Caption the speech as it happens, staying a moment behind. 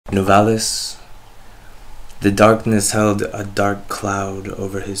Novalis, the darkness held a dark cloud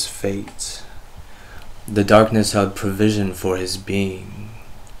over his fate. The darkness held provision for his being.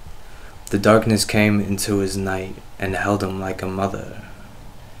 The darkness came into his night and held him like a mother.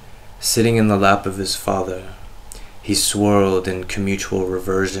 Sitting in the lap of his father, he swirled in commutual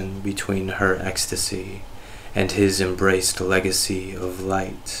reversion between her ecstasy and his embraced legacy of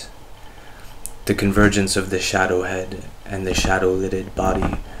light. The convergence of the shadow head and the shadow-lidded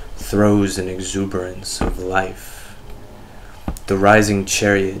body throws an exuberance of life. The rising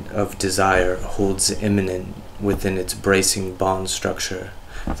chariot of desire holds imminent within its bracing bond structure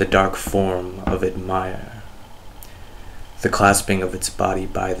the dark form of admire. The clasping of its body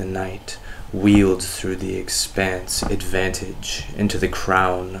by the night wheeled through the expanse advantage into the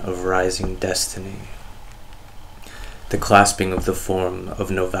crown of rising destiny. The clasping of the form of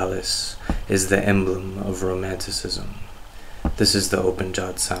Novalis is the emblem of romanticism. This is the Open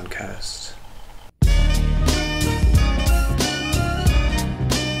Jot Soundcast.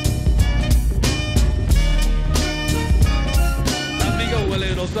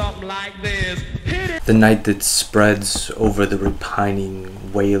 Something like this. The night that spreads over the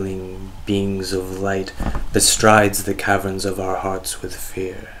repining, wailing beings of light bestrides the caverns of our hearts with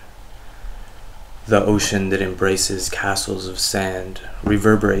fear. The ocean that embraces castles of sand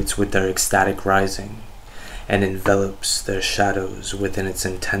reverberates with their ecstatic rising and envelops their shadows within its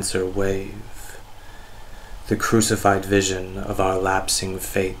intenser wave. The crucified vision of our lapsing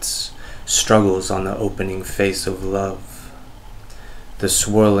fates struggles on the opening face of love. The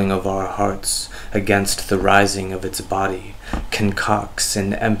swirling of our hearts against the rising of its body concocts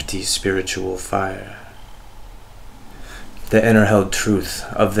an empty spiritual fire. The inner-held truth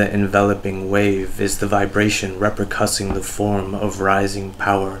of the enveloping wave is the vibration repercussing the form of rising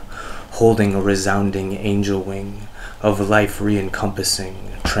power, holding a resounding angel wing of life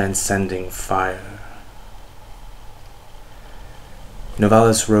re-encompassing, transcending fire.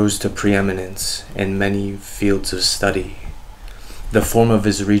 Novalis rose to preeminence in many fields of study. The form of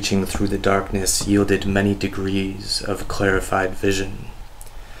his reaching through the darkness yielded many degrees of clarified vision.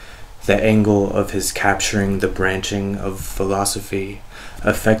 The angle of his capturing the branching of philosophy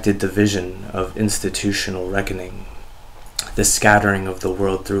affected the vision of institutional reckoning. The scattering of the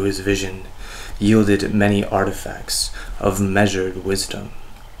world through his vision yielded many artifacts of measured wisdom.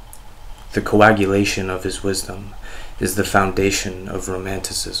 The coagulation of his wisdom is the foundation of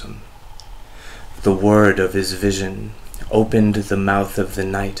romanticism. The word of his vision opened the mouth of the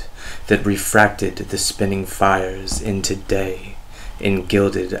night that refracted the spinning fires into day in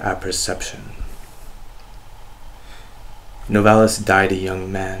gilded apperception. Novalis died a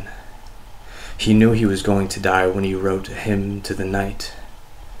young man. He knew he was going to die when he wrote Hymn to the Night.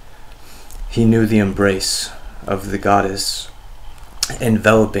 He knew the embrace of the goddess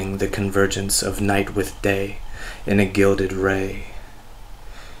enveloping the convergence of night with day in a gilded ray.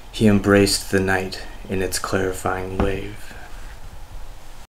 He embraced the night in its clarifying wave.